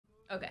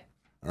Okay.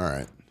 All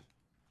right.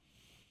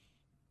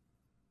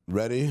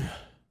 Ready?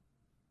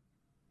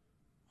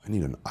 I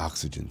need an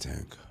oxygen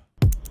tank.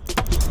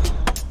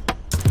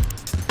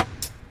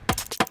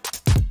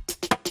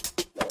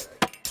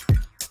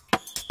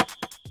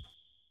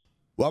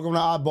 Welcome to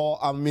Oddball.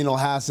 I'm Amin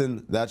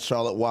Elhassan. That's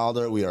Charlotte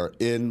Wilder. We are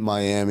in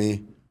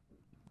Miami.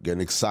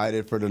 Getting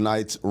excited for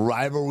tonight's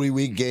rivalry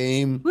week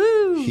game.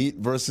 Woo! Heat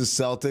versus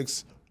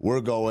Celtics.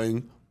 We're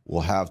going.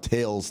 We'll have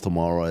tails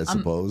tomorrow, I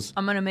suppose.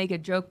 I'm going to make a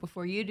joke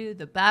before you do.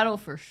 The battle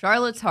for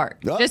Charlotte's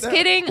heart. Oh, Just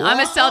kidding. I'm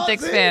a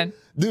Celtics fan.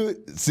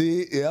 Dude,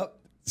 see, yep.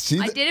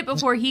 I did it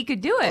before he could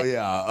do it. Oh,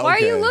 yeah. Okay. Why are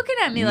you looking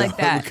at me like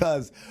that?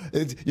 Because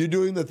you're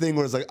doing the thing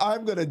where it's like,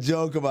 I'm going to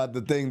joke about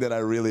the thing that I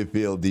really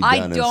feel deep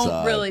down inside. I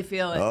don't really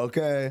feel it.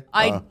 Okay.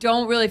 I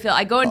don't really feel it.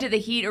 I go into the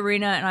Heat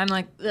arena and I'm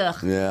like, ugh.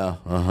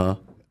 Yeah,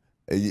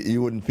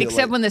 You wouldn't feel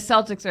Except when the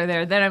Celtics are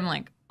there. Then I'm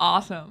like,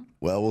 awesome.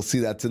 Well, we'll see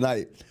that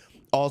tonight.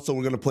 Also,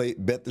 we're going to play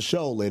Bet the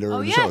Show later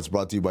in the show. It's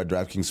brought to you by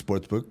DraftKings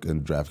Sportsbook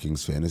and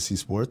DraftKings Fantasy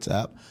Sports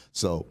app.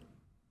 So,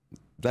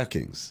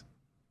 DraftKings.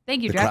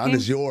 Thank you, DraftKings. The crown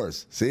is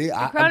yours. See?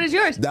 The crown is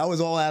yours. That was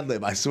all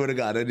ad-lib. I swear to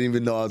God, I didn't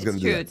even know I was going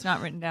to do that. It's true. It's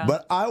not written down.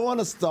 But I want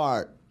to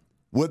start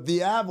with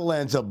the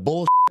avalanche of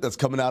bullshit that's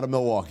coming out of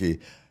Milwaukee.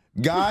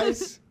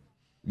 Guys,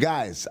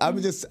 I'm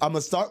going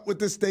to start with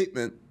this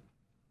statement.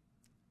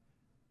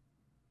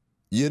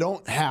 You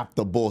don't have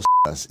to bullshit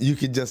us. You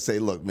can just say,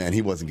 look, man,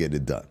 he wasn't getting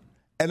it done.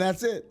 And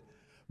that's it.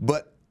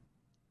 But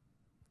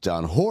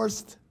John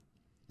Horst,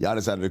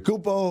 Giannis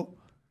Antetokounmpo,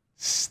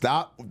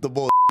 stop with the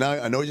bullshit. Now,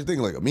 I know what you're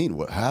thinking, like, Amin,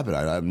 what happened?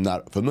 I'm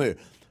not familiar.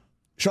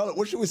 Charlotte,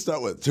 what should we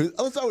start with?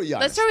 Let's start with Giannis.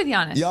 Let's start with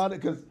Giannis.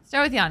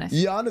 Start with Giannis.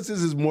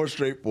 Giannis's is more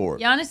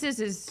straightforward. Giannis's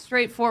is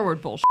straightforward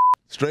bullshit.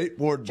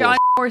 Straightforward John bullshit.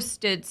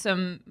 Horst did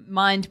some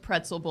mind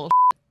pretzel bullshit.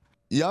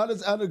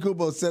 Giannis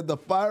Antetokounmpo said the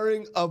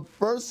firing of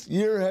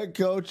first-year head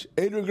coach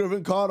Adrian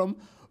Griffin caught him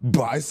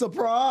by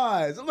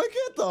surprise. I'm like,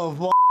 get the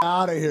fuck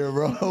out of here,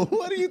 bro.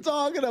 What are you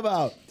talking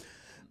about?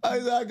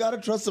 I got to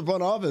trust the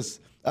front office.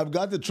 I've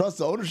got to trust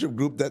the ownership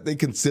group that they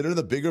consider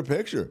the bigger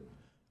picture.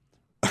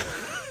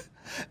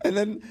 And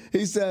then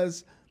he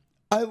says,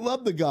 I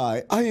love the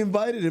guy. I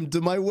invited him to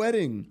my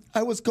wedding.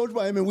 I was coached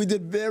by him, and we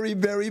did very,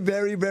 very,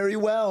 very, very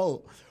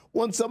well.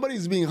 When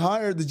somebody's being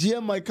hired, the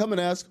GM might come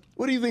and ask,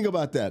 what do you think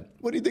about that?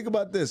 What do you think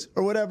about this?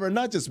 Or whatever. And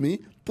not just me,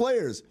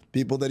 players,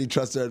 people that he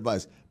trusts their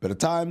advice. But at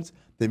times,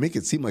 they make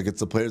it seem like it's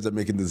the players that are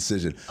making the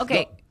decision.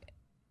 Okay. No.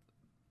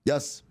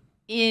 Yes.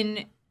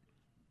 In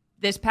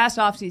this past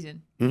offseason,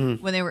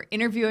 when they were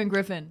interviewing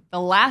Griffin,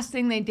 the last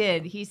thing they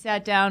did, he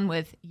sat down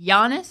with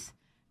Giannis,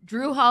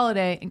 Drew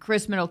Holiday, and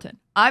Chris Middleton.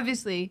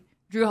 Obviously,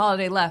 Drew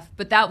Holiday left,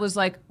 but that was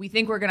like, we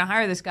think we're going to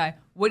hire this guy.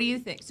 What do you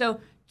think? So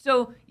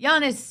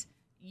Giannis,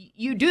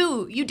 you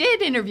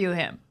did interview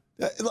him.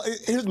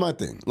 Here's my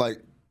thing.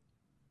 Like,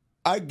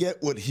 I get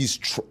what he's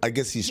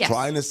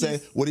trying to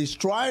say. What he's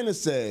trying to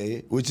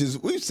say, which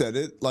is, we've said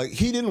it, like,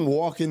 he didn't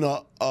walk in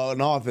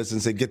an office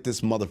and say, get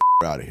this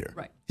motherfucker out of here.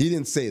 Right. He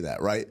didn't say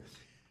that, right?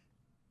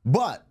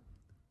 But,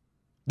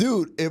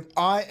 dude, if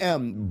I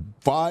am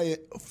by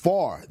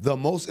far the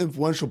most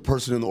influential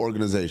person in the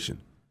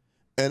organization,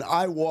 and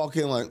I walk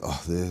in like,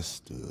 oh, this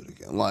dude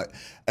again. Like,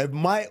 if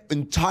my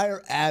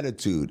entire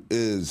attitude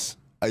is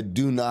I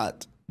do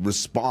not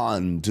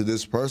respond to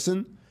this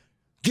person,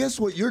 guess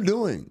what you're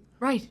doing?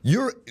 Right.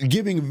 You're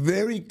giving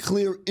very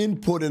clear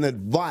input and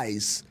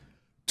advice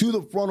to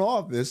the front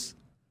office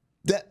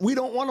that we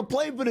don't want to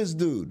play for this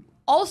dude.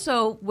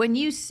 Also, when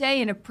you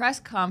say in a press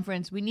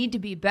conference, we need to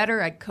be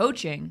better at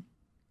coaching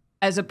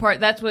as a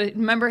part, that's what,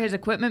 remember his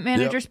equipment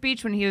manager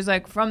speech when he was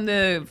like, from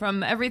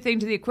everything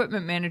to the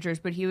equipment managers,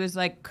 but he was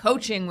like,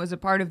 coaching was a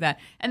part of that.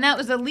 And that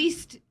was the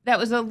least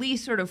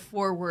sort of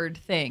forward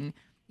thing.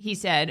 He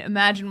said,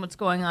 imagine what's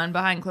going on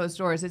behind closed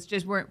doors. It's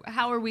just,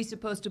 how are we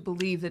supposed to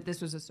believe that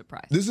this was a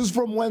surprise? This is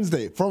from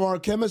Wednesday. From our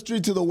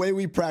chemistry to the way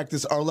we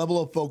practice, our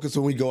level of focus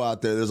when we go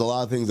out there, there's a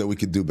lot of things that we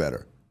could do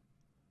better.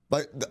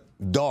 Like,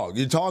 dog,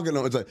 you're talking,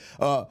 it's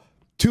like,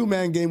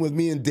 two-man game with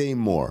me and Dame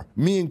more.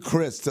 Me and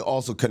Chris to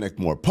also connect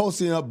more.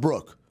 Posting up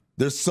Brooke.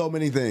 There's so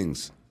many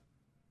things.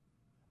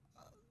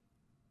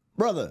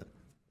 Brother.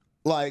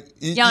 Like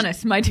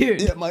Giannis, my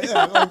dude.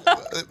 Yeah,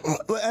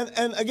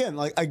 and again,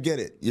 like, I get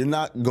it. You're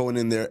not going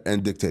in there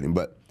and dictating,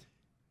 but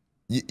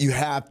you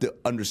have to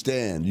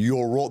understand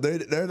your role.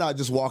 They're not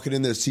just walking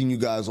in there seeing you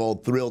guys all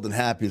thrilled and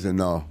happy and saying,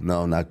 no,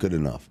 not good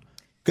enough.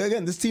 Because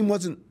again, this team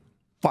wasn't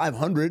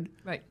 500.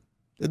 Right.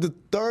 They're the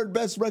third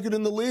best record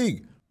in the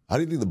league. How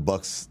do you think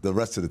the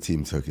rest of the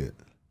team took it?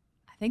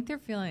 I think they're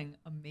feeling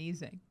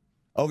amazing.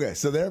 Okay,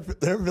 so they're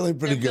feeling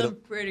pretty good. Feeling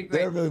pretty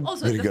great.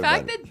 Also, the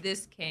fact that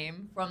this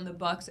came from the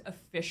Bucks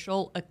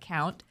official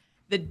account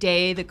the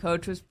day the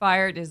coach was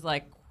fired is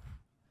like,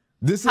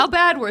 how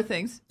bad were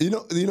things?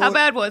 How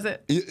bad was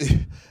it?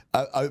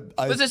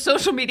 Was a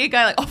social media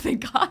guy like, oh,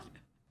 thank God?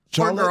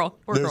 Charlotte,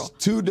 Poor there's girl.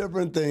 two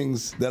different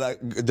things that I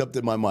jumped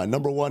in my mind.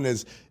 Number one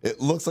is it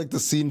looks like the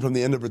scene from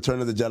the end of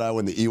Return of the Jedi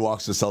when the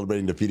Ewoks are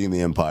celebrating defeating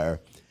the Empire.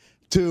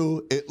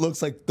 Two, it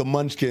looks like the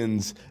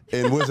Munchkins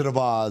in Wizard of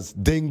Oz,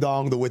 Ding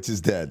Dong, the witch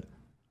is dead.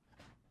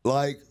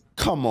 Like,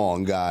 come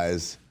on,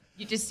 guys.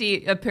 You just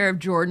see a pair of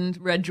Jordans,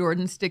 red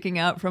Jordans, sticking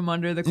out from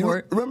under the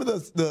court. Remember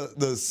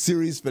the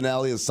series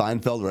finale of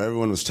Seinfeld where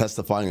everyone was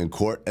testifying in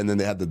court, and then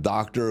they had the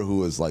doctor who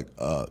was like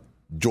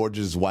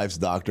George's wife's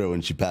doctor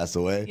when she passed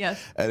away?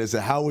 Yes. And it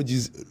said, how would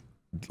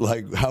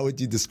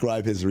you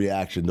describe his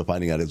reaction to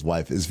finding out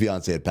his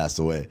fiance had passed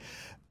away?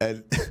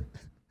 And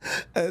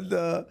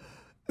the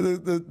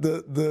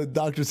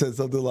doctor said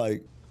something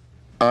like,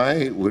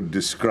 I would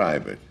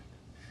describe it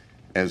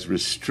as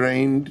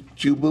restrained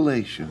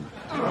jubilation.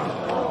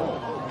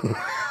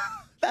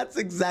 That's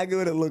exactly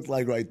what it looked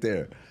like right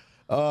there.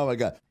 Oh my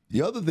God.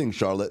 The other thing,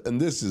 Charlotte,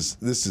 and this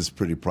is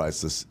pretty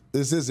priceless.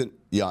 This isn't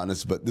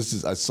Giannis, but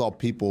I saw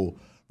people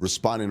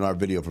responding to our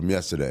video from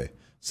yesterday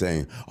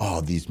saying,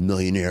 "Oh, these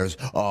millionaires!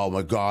 Oh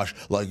my gosh!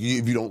 Like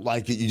if you don't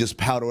like it, you just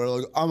pout away."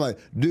 Like, I'm like,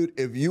 dude,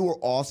 if you were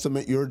awesome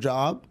at your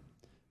job,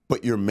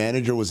 but your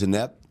manager was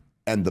inept,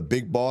 and the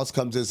big boss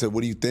comes in and said,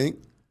 "What do you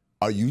think?"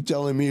 Are you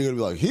telling me you're going to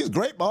be like, he's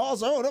great,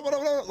 boss? Oh,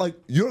 no. Like,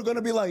 you're going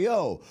to be like,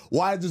 yo,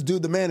 why is this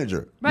dude the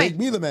manager? Right. Make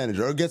me the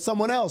manager or get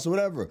someone else or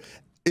whatever.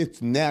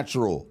 It's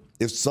natural.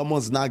 If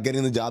someone's not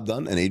getting the job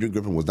done, and Adrian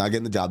Griffin was not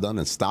getting the job done,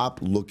 and stop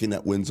looking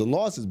at wins and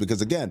losses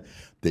because, again,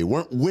 they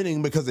weren't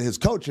winning because of his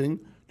coaching.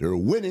 They were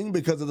winning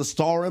because of the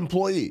star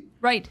employee.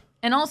 Right.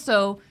 And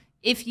also,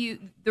 the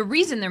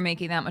reason they're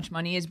making that much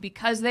money is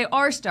because they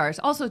are stars.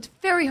 Also, it's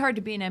very hard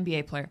to be an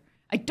NBA player.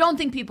 I don't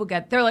think people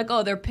they're like,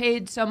 oh, they're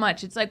paid so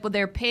much. It's like, well,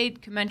 they're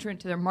paid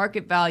commensurate to their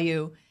market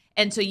value.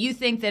 And so you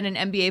think that an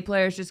NBA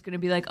player is just going to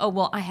be like, oh,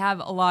 well, I have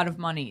a lot of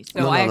money,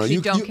 so I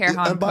actually don't care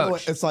how I'm by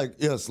coached. The way,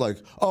 it's like,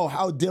 oh,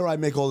 how dare I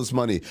make all this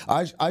money?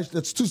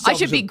 That's too selfish. I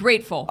should be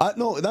grateful.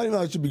 No, not even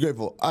I should be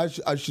grateful. I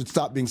should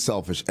stop being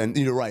selfish. And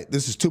you're right.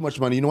 This is too much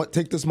money. You know what?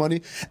 Take this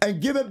money and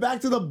give it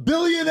back to the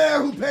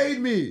billionaire who paid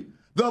me.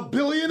 The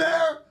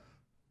billionaire?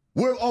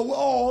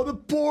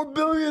 The poor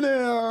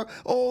billionaire.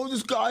 Oh,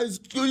 this guy's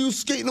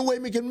skating away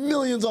making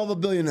millions off a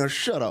billionaire.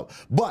 Shut up.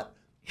 But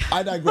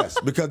I digress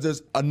because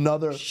there's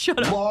another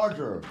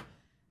larger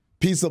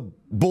piece of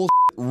bullshit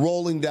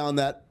rolling down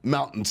that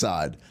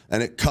mountainside,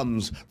 and it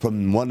comes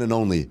from one and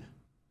only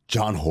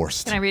John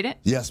Horst. Can I read it?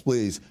 Yes,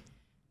 please.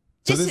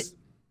 So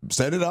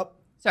set it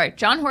up. Sorry,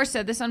 John Horst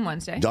said this on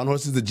Wednesday. John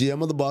Horst is the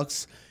GM of the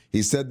Bucks.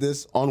 He said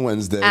this on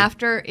Wednesday.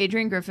 After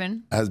Adrian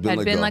Griffin had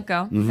been let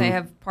go. Mm-hmm. They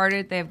have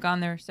parted. They have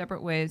gone their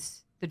separate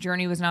ways. The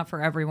journey was not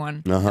for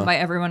everyone. And by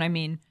everyone, I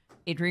mean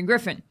Adrian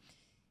Griffin.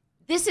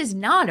 This is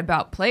not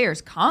about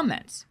players'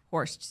 comments,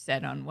 Horst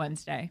said on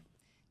Wednesday.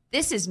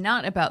 This is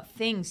not about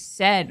things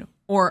said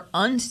or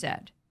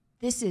unsaid.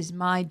 This is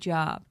my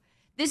job.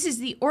 This is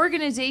the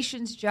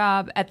organization's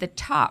job at the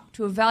top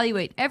to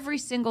evaluate every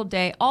single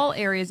day all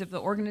areas of the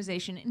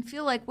organization and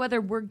feel like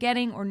whether we're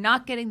getting or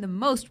not getting the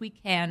most we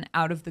can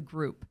out of the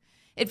group.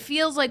 It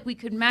feels like we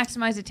could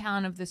maximize the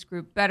talent of this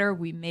group better.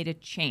 We made a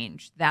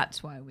change.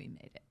 That's why we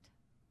made it.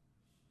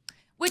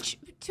 Which,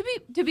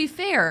 to be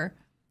fair,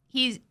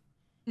 he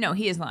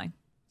is lying.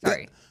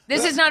 Sorry.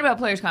 This is not about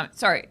players' comments.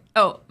 Sorry.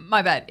 Oh,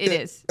 my bad. It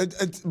is.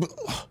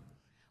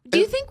 Do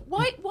you think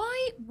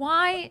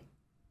why?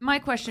 My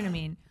question,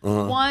 Amin,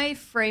 why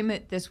frame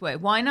it this way?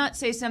 Why not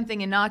say something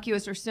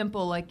innocuous or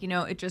simple like,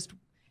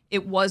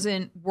 it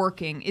wasn't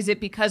working? Is it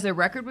because their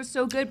record was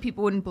so good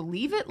people wouldn't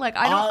believe it? Like,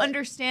 I don't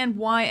understand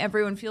why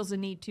everyone feels the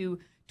need to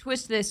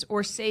twist this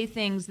or say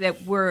things that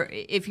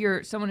if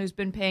you're someone who's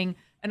been paying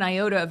an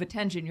iota of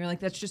attention, you're like,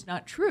 that's just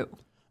not true.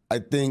 I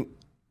think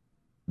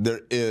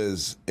there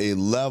is a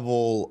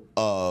level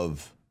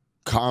of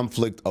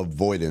conflict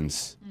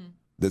avoidance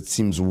that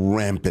seems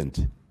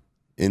rampant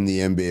in the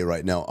NBA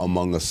right now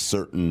among a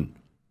certain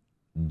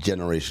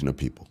generation of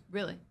people.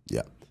 Really?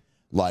 Yeah.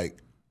 Like,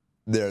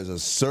 there's a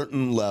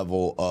certain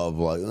level of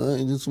like,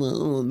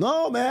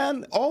 no,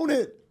 man, own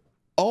it.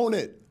 Own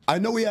it. I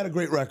know we had a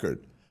great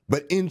record,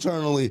 but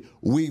internally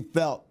we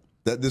felt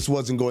that this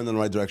wasn't going in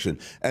the right direction.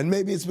 And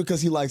maybe it's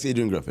because he likes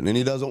Adrian Griffin and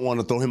he doesn't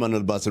want to throw him under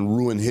the bus and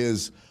ruin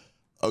his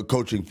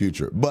coaching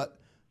future. But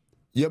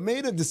you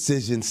made a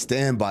decision,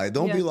 stand by it.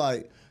 Don't be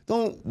like,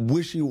 don't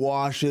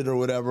wishy-wash it or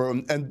whatever,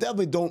 and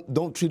definitely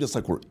don't treat us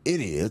like we're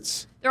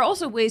idiots. There are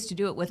also ways to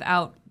do it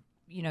without,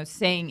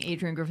 saying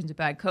Adrian Griffin's a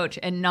bad coach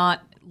and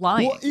not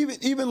lying. Well,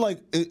 even like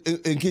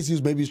in case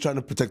he's trying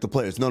to protect the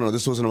players. No,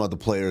 this wasn't about the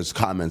players'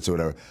 comments or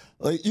whatever.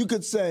 Like you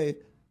could say,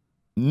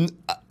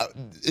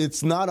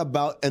 it's not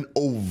about an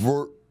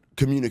overt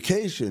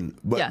communication,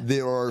 but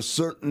there are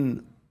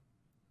certain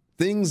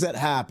things that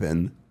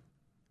happen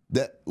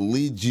that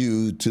lead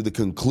you to the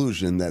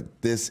conclusion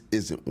that this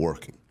isn't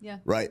working. Yeah.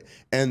 Right?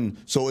 And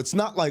so it's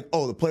not like,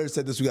 oh, the player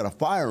said this, we got to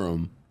fire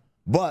him.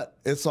 But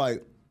it's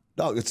like,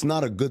 dog, it's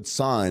not a good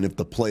sign if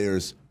the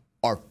players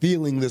are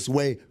feeling this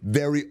way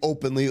very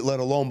openly, let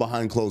alone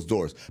behind closed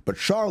doors. But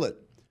Charlotte,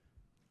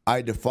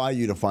 I defy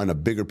you to find a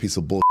bigger piece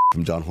of bullshit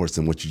from John Horst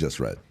than what you just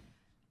read.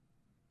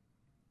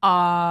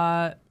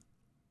 The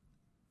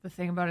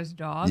thing about his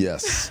dog?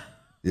 Yes.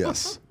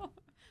 Yes.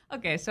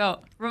 Okay,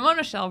 so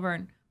Ramona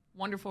Shelburne,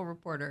 wonderful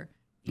reporter,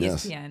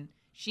 ESPN.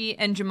 Yes. She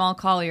and Jamal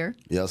Collier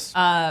Yes.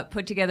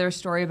 put together a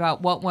story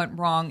about what went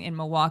wrong in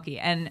Milwaukee.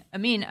 And I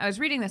mean, I was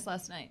reading this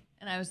last night,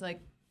 and I was like,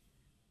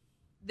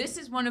 this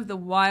is one of the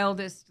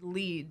wildest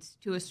leads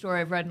to a story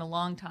I've read in a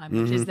long time,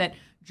 which is that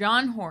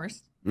John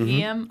Horst,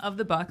 GM of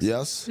the Bucks,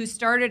 Yes. who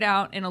started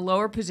out in a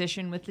lower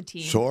position with the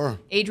team. Sure.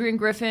 Adrian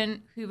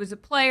Griffin, who was a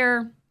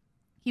player,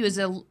 he was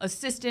an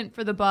assistant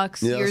for the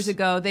Bucks years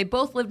ago. They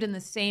both lived in the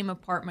same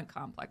apartment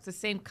complex, the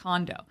same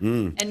condo.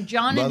 And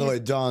John, by the way,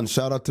 John,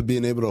 shout out to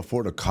being able to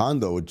afford a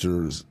condo with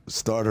your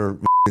starter.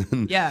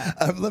 Yeah.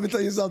 Let me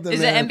tell you something,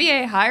 is man. the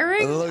NBA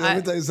hiring? Let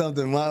me tell you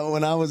something.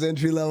 When I was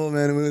entry level,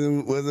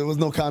 man, there was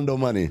no condo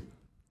money.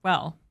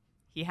 Well,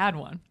 he had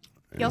one.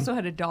 He also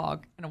had a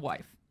dog and a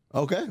wife.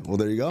 Okay, well,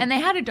 there you go. And they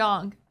had a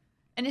dog,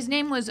 and his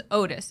name was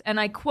Otis. And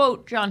I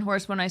quote John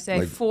Horst when I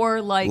say for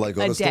a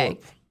Otis day.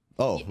 Thorpe.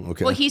 Oh,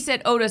 okay. Well, he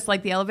said Otis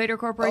like the elevator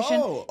corporation.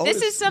 Oh, this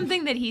Otis. is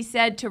something that he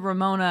said to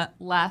Ramona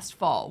last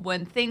fall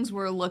when things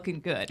were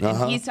looking good.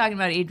 And he's talking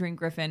about Adrian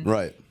Griffin.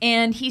 Right.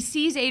 And he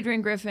sees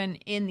Adrian Griffin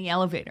in the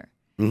elevator.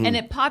 And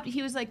it popped.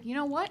 He was like, you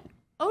know what?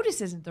 Otis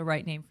isn't the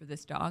right name for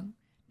this dog.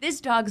 This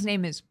dog's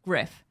name is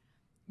Griff.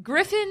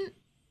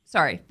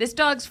 This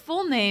dog's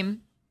full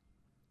name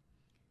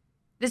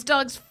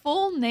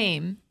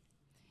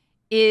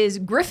is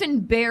Griffin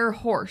Bear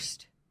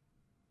Horst.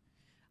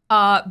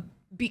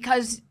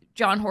 Because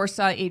John Horst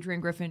saw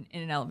Adrian Griffin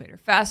in an elevator.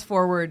 Fast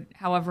forward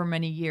however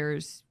many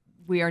years,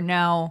 we are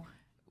now,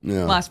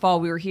 last fall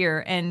we were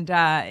here, and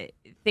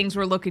things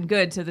were looking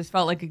good, so this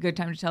felt like a good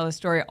time to tell the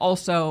story.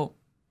 Also,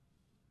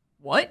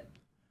 what?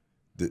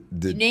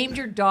 You named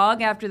your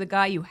dog after the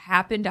guy you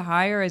happened to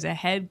hire as a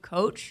head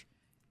coach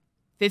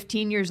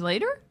 15 years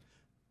later?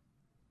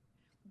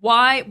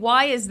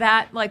 Why is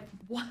that, like,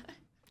 what?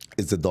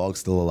 Is the dog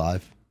still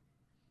alive?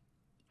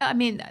 I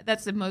mean,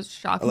 that's the most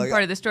shocking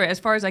part of the story, as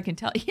far as I can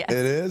tell. Yes.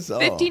 It is?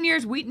 15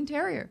 years Wheaton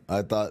Terrier.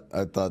 I thought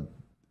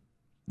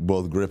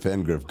both Griff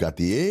and Griff got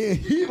the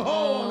heave-ho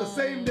on the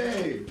same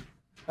day.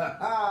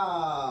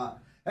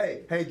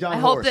 Hey, John Horst. I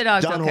hope the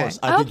dog's okay.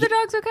 I hope the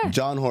dog's okay.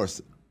 John Horst,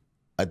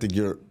 I think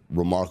you're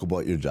remarkable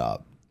at your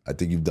job. I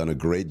think you've done a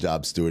great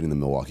job stewarding the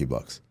Milwaukee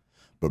Bucks.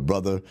 But,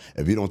 brother,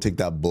 if you don't take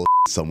that bull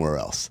somewhere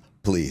else,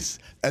 please.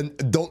 And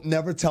don't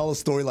never tell a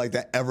story like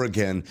that ever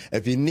again.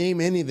 If you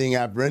name anything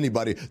after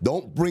anybody,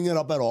 don't bring it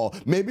up at all.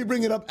 Maybe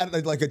bring it up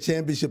at like a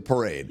championship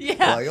parade. Yeah,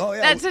 like, oh,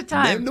 yeah, that's a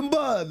time. Name them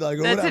Bud, like,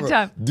 or that's whatever. a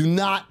time. Do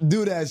not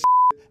do that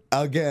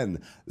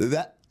again.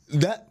 That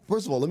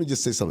first of all, let me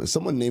just say something. If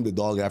someone named a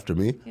dog after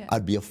me,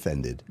 I'd be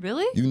offended.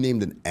 Really? You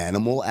named an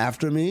animal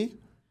after me?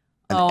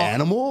 An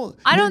animal?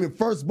 I You don't. name a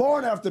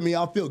firstborn after me,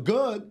 I'll feel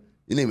good.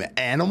 You name an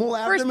animal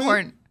after me?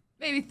 Firstborn,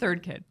 maybe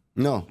third kid.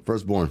 No,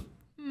 firstborn.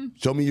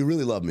 Show me you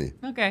really love me.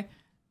 Okay.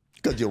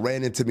 Because you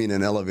ran into me in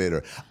an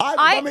elevator.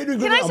 I'm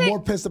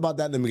more pissed about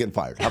that than me getting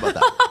fired. How about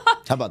that?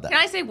 How about that? Can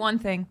I say one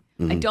thing?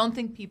 I don't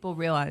think people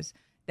realize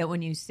that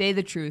when you say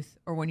the truth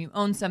or when you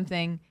own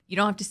something, you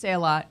don't have to say a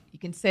lot. You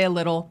can say a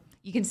little.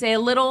 You can say a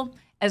little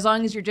as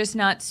long as you're just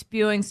not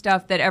spewing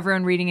stuff that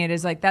everyone reading it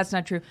is like, that's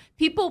not true.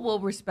 People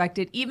will respect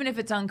it, even if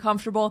it's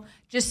uncomfortable.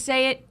 Just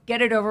say it,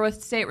 get it over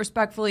with, say it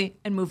respectfully,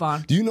 and move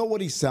on. Do you know what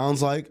he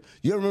sounds like?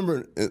 You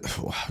remember,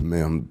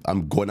 man,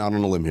 I'm going out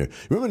on a limb here.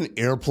 Remember an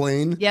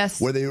airplane? Yes.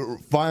 Where they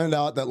find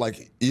out that,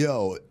 like,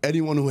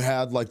 anyone who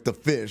had, like, the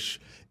fish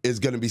is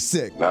going to be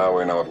sick. Now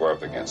we know what we're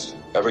up against.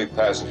 Every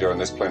passenger on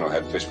this plane will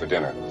have fish for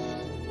dinner.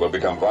 We'll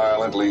become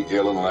violently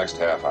ill in the next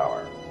half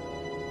hour.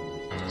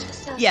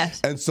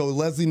 Yes. And so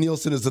Leslie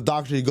Nielsen is the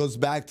doctor. He goes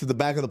back to the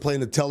back of the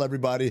plane to tell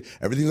everybody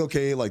everything's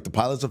okay, like the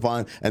pilots are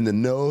fine, and the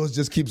nose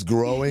just keeps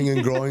growing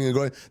and growing and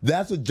growing.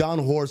 That's what John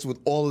Horst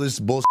with all of this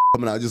bullshit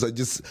coming out.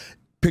 Just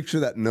picture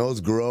that nose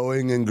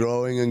growing and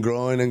growing and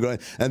growing and growing.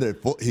 And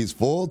he's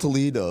full to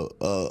lead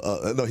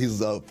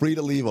he's free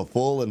to leave a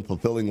full and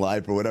fulfilling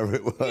life or whatever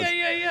it was.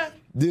 Yeah.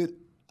 Dude,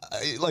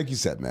 like you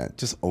said, man,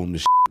 just own the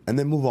shit and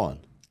then move on.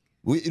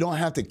 You don't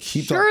have to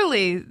keep.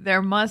 Surely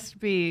there must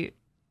be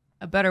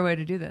a better way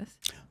to do this.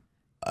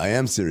 I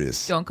am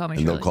serious. Don't call me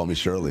and Shirley. Don't call me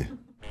Shirley.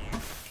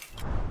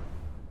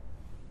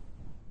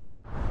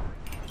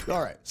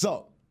 All right.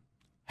 So,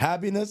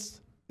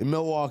 happiness in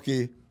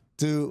Milwaukee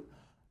to,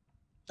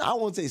 I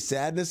won't say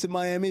sadness in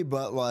Miami,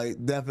 but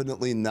like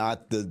definitely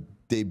not the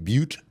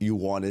debut you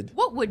wanted.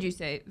 What would you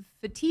say?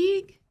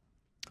 Fatigue?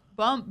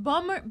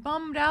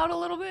 Bummed out a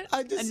little bit?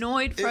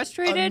 Annoyed,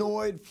 frustrated?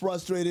 Annoyed,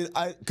 frustrated.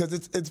 Because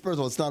it's first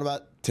of all, it's not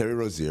about Terry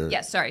Rozier.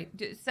 Yeah, sorry.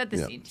 Set the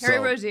scene. Terry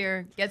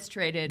Rozier gets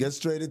traded. Gets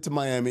traded to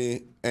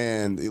Miami,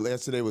 and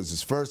yesterday was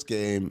his first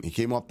game. He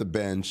came off the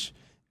bench,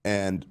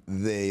 and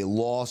they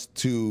lost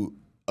to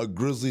a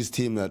Grizzlies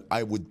team that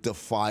I would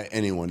defy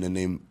anyone to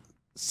name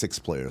 4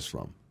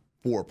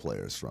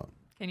 players from.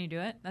 Can you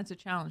do it? That's a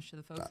challenge to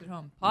the folks at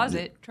home. Pause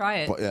it. Try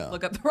it.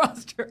 Look up the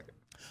roster.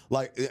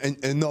 Like,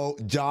 and no,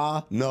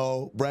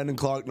 no, Brandon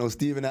Clark, no,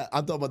 Steven. I'm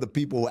talking about the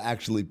people who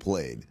actually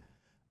played.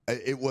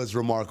 It was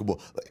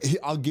remarkable.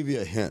 I'll give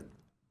you a hint.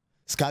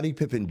 Scottie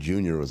Pippen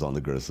Jr. was on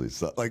the Grizzlies.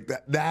 So, like,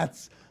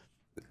 that's...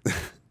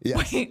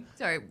 yes. Wait,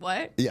 sorry,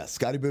 what? Yeah,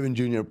 Scottie Pippen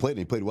Jr. played, and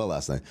he played well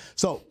last night.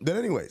 So, but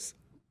anyways,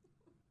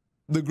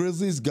 the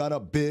Grizzlies got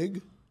up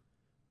big,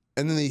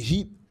 and then the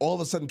Heat all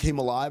of a sudden came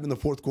alive in the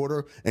fourth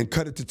quarter and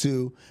cut it to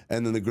 2,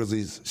 and then the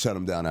Grizzlies shut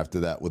them down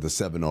after that with a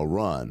 7-0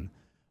 run.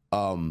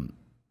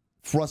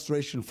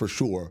 Frustration for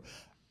sure.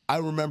 I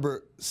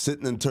remember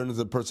sitting and turning to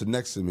the person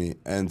next to me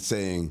and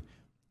saying,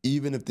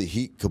 even if the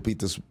Heat complete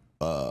this,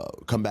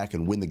 come back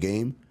and win the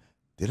game,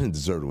 they didn't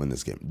deserve to win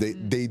this game.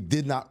 They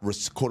did not,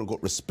 quote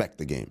unquote, respect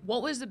the game.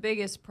 What was the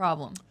biggest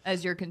problem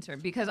as you're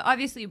concerned? Because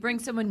obviously you bring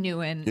someone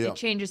new in, it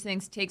changes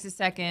things, takes a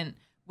second.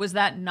 Was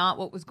that not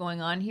what was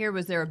going on here?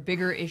 Was there a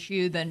bigger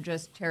issue than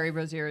just Terry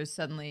Rozier is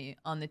suddenly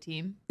on the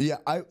team? Yeah.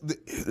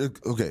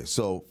 Okay,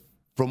 so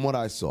from what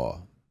I saw,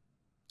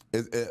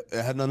 it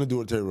had nothing to do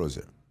with Terry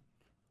Rozier.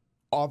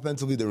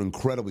 Offensively, they're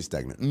incredibly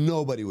stagnant.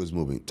 Nobody was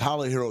moving.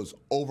 Tyler Hero's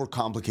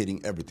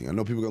overcomplicating everything. I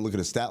know people are going to look at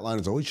his stat line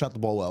and say, oh, he shot the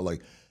ball well.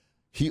 Like,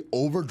 he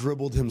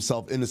over-dribbled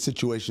himself in a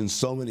situation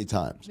so many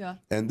times. Yeah.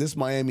 And this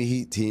Miami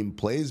Heat team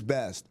plays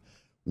best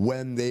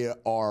when they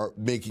are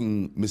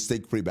making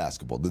mistake-free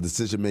basketball. The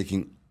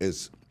decision-making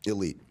is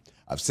elite.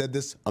 I've said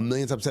this a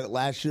million times. I've said it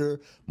last year,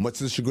 much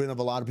to the chagrin of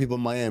a lot of people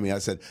in Miami. I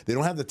said they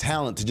don't have the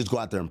talent to just go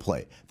out there and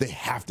play. They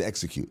have to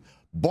execute.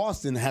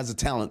 Boston has the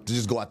talent to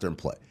just go out there and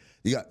play.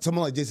 You got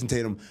someone like Jason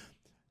Tatum.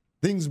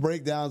 Things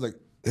break down. It's like,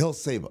 he'll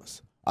save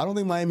us. I don't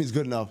think Miami's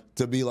good enough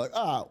to be like,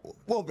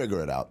 we'll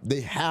figure it out.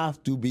 They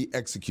have to be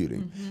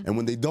executing. Mm-hmm. And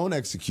when they don't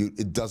execute,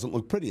 it doesn't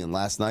look pretty. And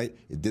last night,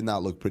 it did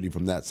not look pretty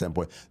from that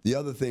standpoint. The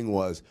other thing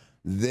was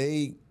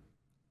I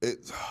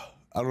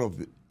don't know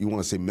if you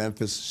want to say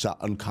Memphis shot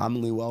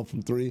uncommonly well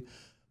from 3,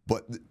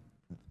 but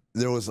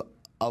there was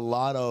a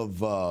lot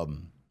of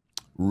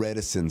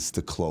reticence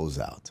to close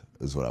out,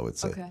 is what I would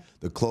say. Okay.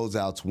 The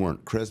closeouts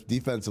weren't crisp.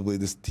 Defensively,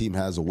 this team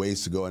has a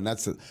ways to go, and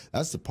that's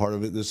the part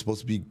of it they're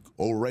supposed to be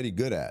already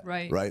good at.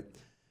 Right?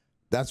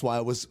 That's why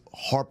I was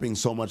harping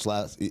so much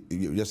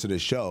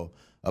yesterday's show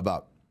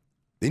about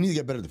they need to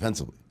get better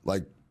defensively.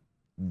 Like,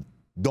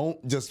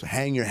 don't just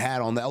hang your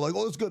hat on that. Like,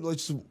 oh, it's good.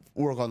 Let's just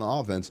work on the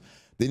offense.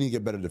 They need to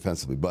get better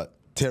defensively. But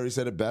Terry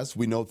said it best.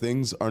 We know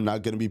things are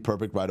not going to be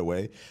perfect right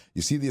away.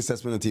 You see the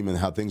assessment of the team and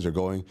how things are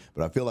going.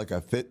 But I feel like I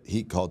fit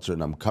Heat culture,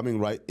 and I'm coming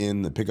right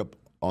in to pick up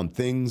on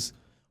things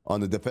on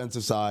the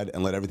defensive side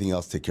and let everything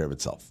else take care of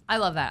itself. I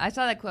love that. I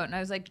saw that quote, and I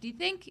was like, do you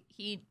think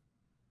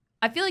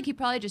I feel like he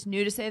probably just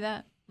knew to say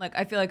that. Like,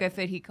 I feel like I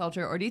fit Heat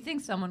culture. Or do you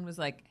think someone was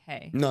like,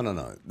 hey? No.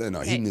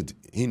 Hey.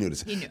 He knew to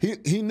say.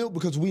 He knew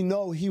because we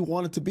know he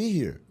wanted to be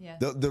here. Yeah.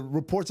 The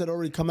reports had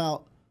already come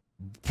out.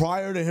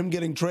 Prior to him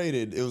getting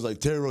traded, it was like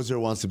Terry Rozier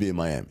wants to be in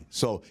Miami.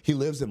 So he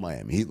lives in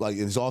Miami.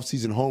 His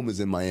offseason home is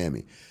in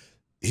Miami.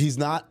 He's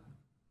not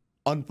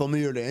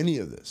unfamiliar to any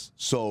of this.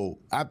 So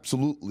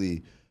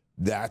absolutely,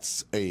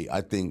 that's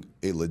I think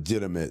a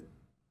legitimate,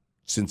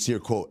 sincere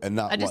quote, and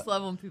not. I just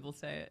love when people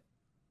say it.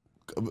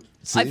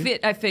 See?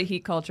 I fit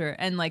Heat culture,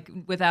 and like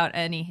without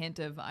any hint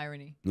of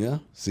irony. Yeah.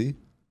 See,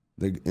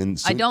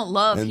 I don't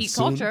love Heat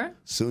culture.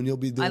 Soon you'll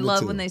be doing it too. I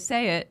love when they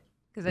say it.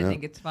 Because I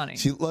think it's funny.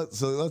 So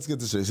let's get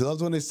this straight. She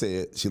loves when they say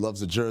it. She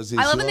loves the jersey.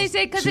 I love when they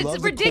say it because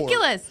it's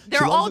ridiculous.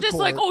 They're all just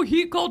like, oh,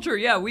 Heat culture.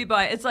 Yeah, we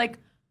buy it. It's like.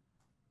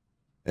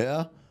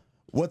 Yeah?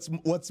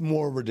 What's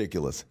more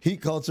ridiculous?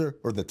 Heat culture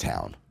or the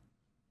town?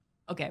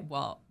 Okay,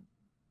 well,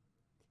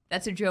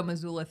 that's a Joe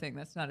Mazzulla thing.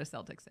 That's not a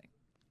Celtics thing.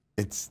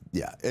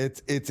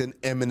 It's an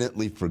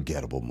eminently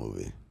forgettable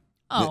movie.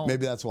 Oh.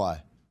 Maybe that's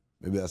why.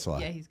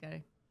 Yeah, he's got to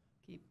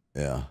keep.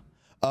 Yeah.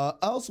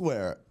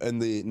 Elsewhere in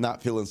the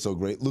not feeling so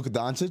great, Luka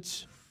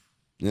Doncic.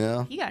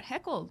 Yeah. He got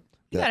heckled.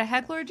 He got a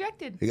heckler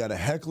ejected.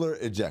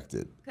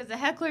 Because the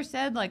heckler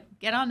said, like,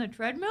 get on the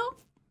treadmill?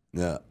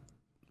 Yeah.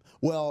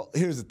 Well,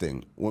 here's the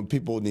thing. What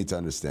people need to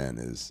understand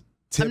is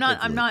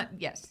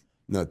yes.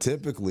 No,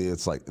 typically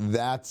it's like,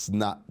 that's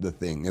not the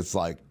thing. It's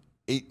like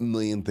 8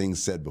 million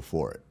things said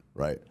before it,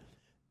 right?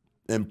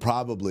 And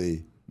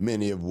probably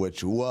many of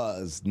which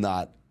was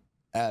not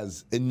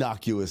as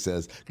innocuous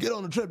as, get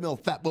on the treadmill,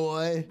 fat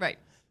boy. Right.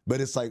 But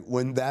it's like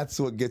when that's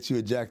what gets you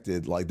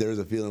ejected, like there's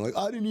a feeling like,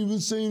 I didn't even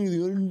say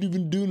anything. I didn't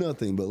even do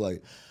nothing. But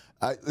like,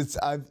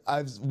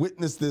 I've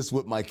witnessed this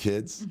with my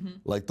kids. Mm-hmm.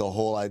 Like the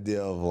whole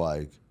idea of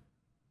like,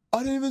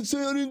 I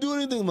didn't do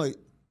anything. I'm like,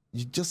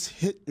 you just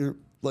hit your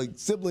like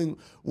sibling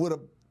with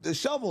a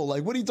shovel.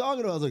 Like, what are you talking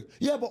about? I was like,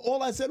 yeah, but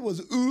all I said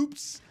was,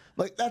 oops.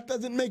 Like, that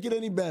doesn't make it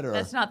any better.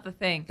 That's not the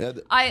thing.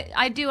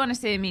 I do want to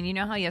say, I mean, you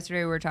know how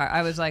yesterday we were talking,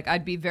 I was like,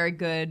 I'd be very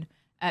good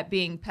at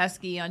being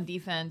pesky on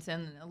defense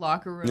and the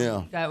locker room.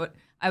 Yeah.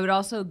 I would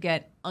also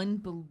get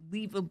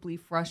unbelievably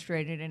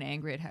frustrated and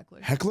angry at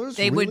hecklers. Hecklers?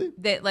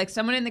 Really? Like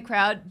someone in the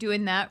crowd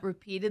doing that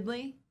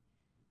repeatedly,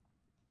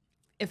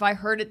 if I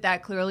heard it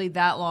that clearly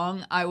that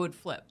long, I would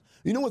flip.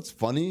 You know what's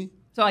funny?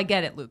 So I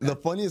get it, Luka. The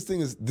funniest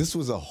thing is this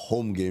was a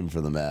home game for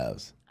the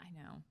Mavs. I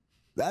know.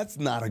 That's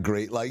not a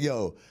great, like,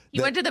 yo.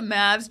 He went to the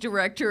Mavs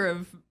director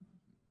of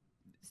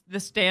the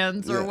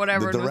stands or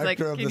whatever. The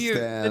director of the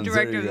stands. The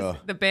director of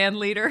the band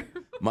leader.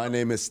 My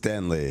name is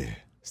Stanley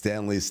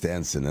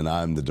Stanson, and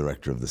I'm the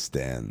director of the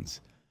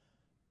stands.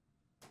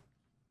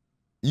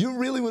 You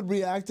really would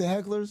react to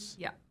hecklers?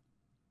 Yeah.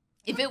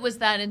 If it was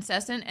that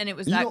incessant and it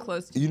was that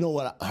close to you know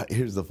what?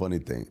 Here's the funny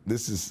thing.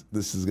 This is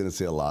going to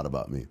say a lot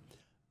about me.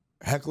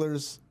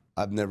 Hecklers,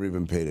 I've never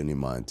even paid any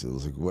mind to.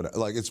 It's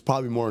it's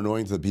probably more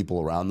annoying to the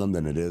people around them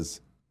than it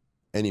is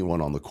anyone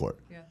on the court.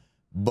 Yeah.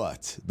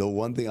 But the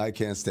one thing I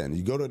can't stand,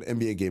 you go to an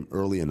NBA game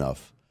early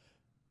enough,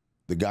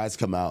 the guys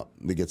come out,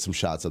 they get some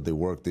shots up, they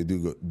work, they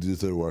do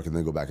their work, and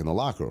then go back in the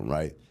locker room,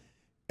 right?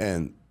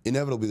 And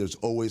inevitably, there's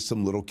always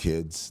some little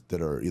kids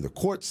that are either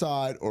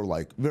courtside or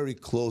like very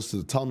close to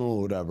the tunnel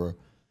or whatever,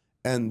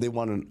 and they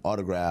want an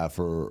autograph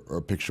or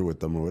a picture with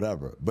them or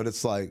whatever. But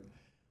it's like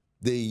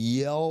they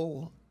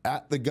yell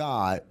at the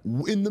guy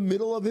in the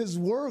middle of his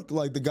work.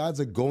 Like the guy's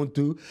like going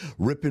through,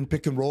 ripping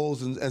pick and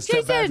rolls and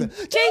step back.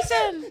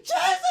 Jason!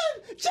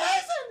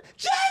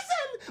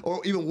 Or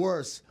even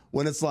worse,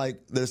 when it's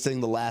like they're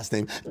saying the last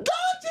name,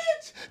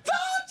 Doncic!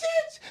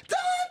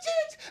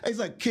 And he's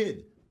like,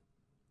 kid,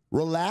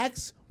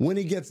 relax. When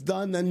he gets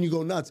done, then you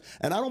go nuts.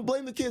 And I don't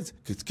blame the kids,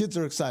 because kids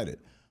are excited.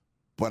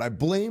 But I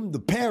blame the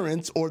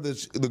parents or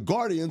the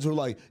guardians who are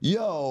like,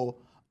 yo,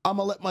 I'm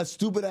going to let my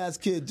stupid-ass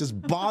kid just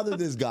bother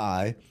this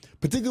guy,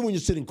 particularly when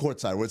you're sitting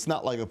courtside, where it's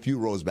not like a few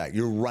rows back.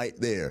 You're right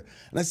there.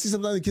 And I see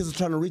sometimes the kids are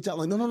trying to reach out,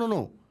 like,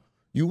 no.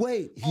 You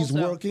wait. He's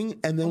working,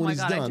 and then when he's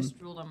done. Oh, my God, I just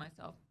drooled on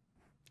myself.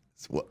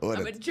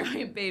 I'm a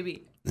giant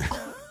baby.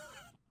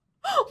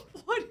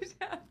 What is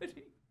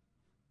happening?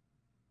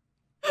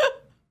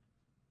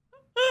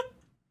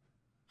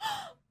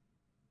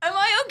 Am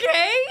I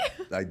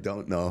okay? I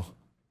don't know.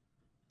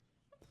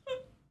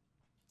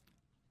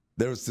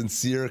 There was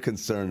sincere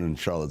concern in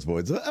Charlotte's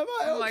voice. Am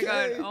I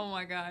okay? Oh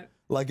my God.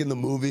 Like in the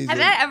movies. Has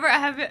that ever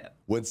happened?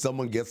 When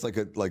someone gets like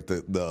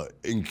the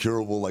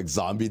incurable like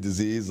zombie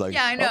disease, like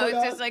yeah, I know. Oh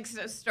it's just like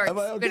start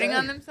spitting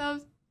on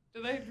themselves.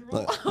 Do they drool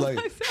on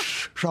myself?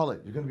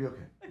 Charlotte, you're gonna be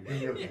okay.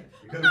 You're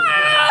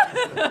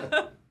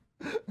gonna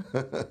be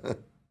okay.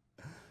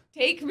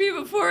 Take me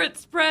before it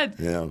spreads.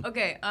 Yeah.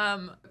 Okay.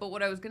 But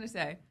what I was gonna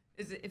say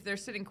is, if they're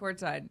sitting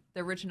courtside,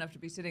 they're rich enough to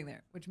be sitting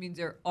there, which means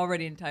they're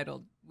already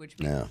entitled. Which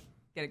means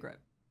get a grip.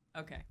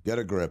 Okay. Get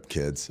a grip,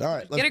 kids. All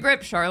right. Get a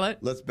grip, Charlotte.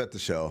 Let's bet the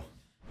show.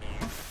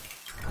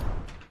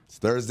 It's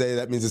Thursday.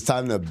 That means it's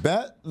time to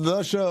bet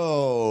the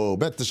show.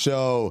 Bet the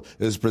show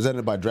is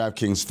presented by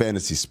DraftKings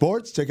Fantasy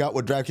Sports. Check out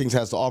what DraftKings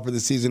has to offer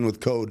this season with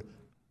code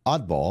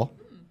Oddball,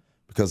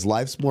 because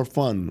life's more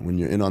fun when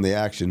you're in on the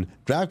action.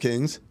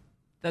 DraftKings.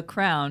 The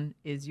crown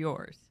is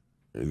yours.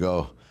 There you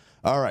go.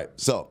 All right.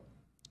 So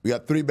we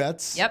got 3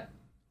 bets. Yep.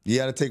 You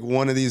got to take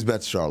one of these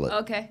bets, Charlotte.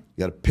 Okay.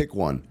 You got to pick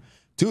one.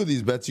 2 of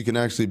these bets you can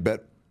actually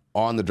bet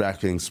on the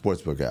DraftKings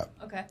Sportsbook app.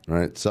 Okay. All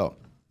right. So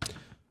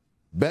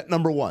bet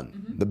number 1.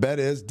 Mm-hmm. The bet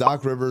is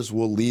Doc Rivers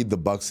will lead the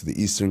Bucks to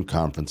the Eastern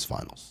Conference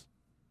Finals.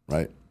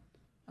 Right?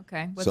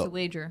 Okay. What's the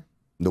wager?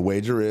 The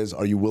wager is,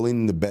 are you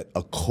willing to bet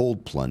a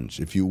cold plunge?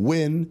 If you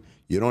win,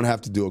 you don't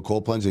have to do a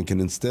cold plunge and can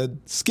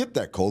instead skip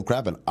that cold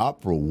crap and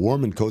opt for a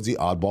warm and cozy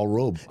Oddball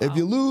robe. Wow. If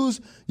you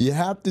lose, you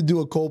have to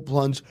do a cold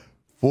plunge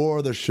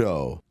for the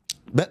show.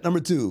 Bet number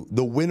 2,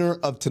 the winner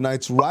of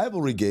tonight's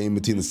rivalry game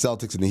between the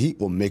Celtics and the Heat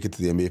will make it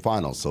to the NBA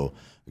Finals. So,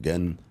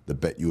 again, the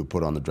bet you would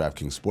put on the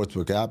DraftKings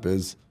Sportsbook app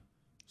is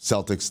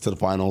Celtics to the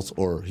Finals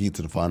or Heat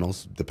to the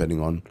Finals,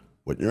 depending on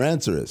what your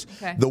answer is.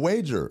 Okay. The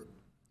wager,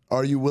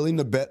 are you willing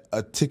to bet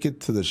a ticket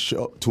to a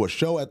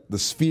show at the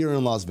Sphere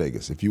in Las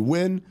Vegas? If you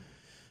win,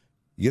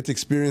 you get to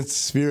experience the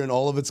Sphere in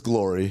all of its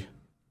glory.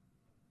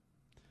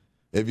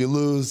 If you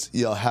lose,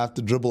 you'll have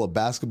to dribble a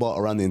basketball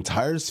around the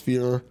entire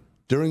Sphere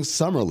during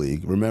Summer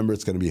League. Remember,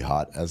 it's going to be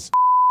hot as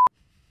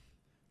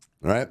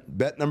all right.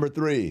 Bet number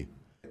 3.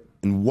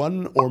 And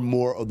one or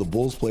more of the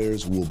Bulls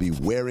players will be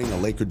wearing a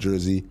Laker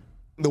jersey.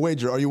 The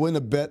wager, are you willing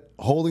to bet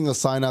holding a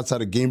sign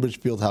outside of Gainbridge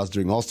Fieldhouse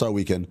during All-Star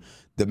Weekend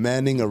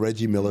demanding a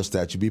Reggie Miller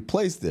statue be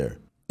placed there?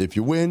 If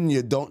you win,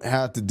 you don't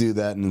have to do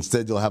that, and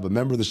instead you'll have a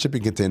member of the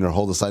shipping container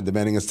hold a sign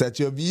demanding a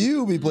statue of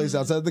you be placed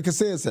outside the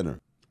Kaseya Center.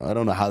 I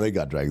don't know how they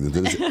got dragged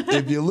into this.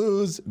 If you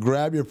lose,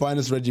 grab your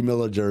finest Reggie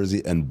Miller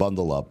jersey and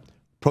bundle up.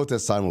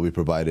 Protest sign will be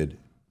provided.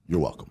 You're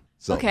welcome.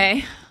 So,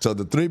 okay. So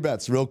the 3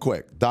 bets, real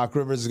quick. Doc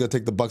Rivers is going to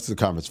take the Bucks to the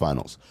conference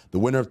finals. The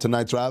winner of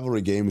tonight's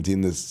rivalry game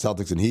between the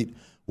Celtics and Heat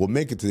will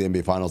make it to the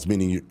NBA Finals,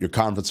 meaning your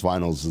conference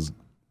finals is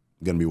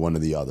going to be one or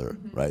the other,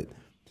 right?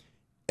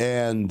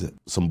 And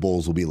some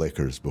Bulls will be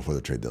Lakers before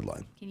the trade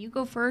deadline. Can you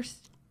go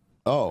first?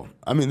 Oh,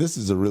 I mean, this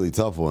is a really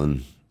tough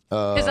one.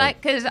 Because I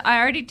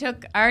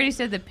already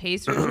said the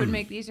Pacers would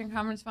make the Eastern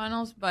Conference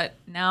Finals, but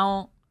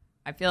now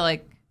I feel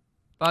like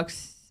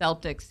Bucks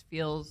Celtics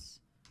feels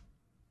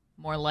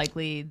more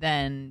likely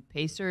than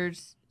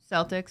Pacers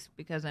Celtics,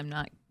 because I'm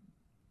not,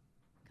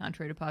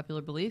 contrary to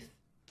popular belief,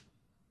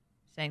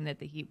 saying that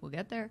the Heat will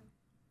get there.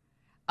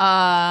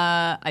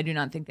 I do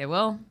not think they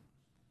will.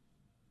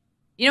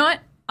 You know what?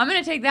 I'm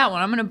going to take that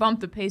one. I'm going to bump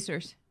the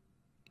Pacers.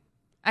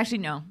 Actually,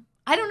 no.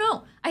 I don't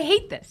know. I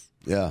hate this.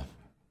 Yeah.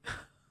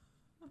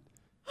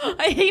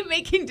 I hate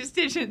making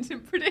decisions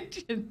and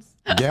predictions.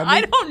 Gambling?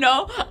 I don't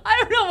know. I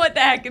don't know what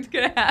the heck is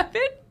going to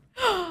happen.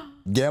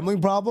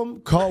 Gambling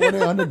problem? Call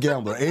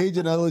 1-800-GAMBLER. Age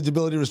and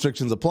eligibility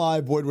restrictions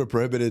apply. Void where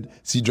prohibited.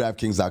 See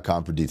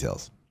DraftKings.com for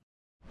details.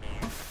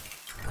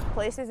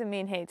 Places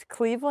Amin hates: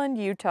 Cleveland,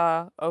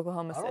 Utah,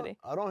 Oklahoma City.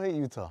 I don't hate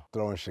Utah.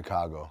 Throw in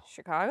Chicago.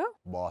 Chicago?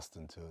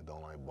 Boston, too.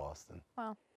 Don't like Boston. Well,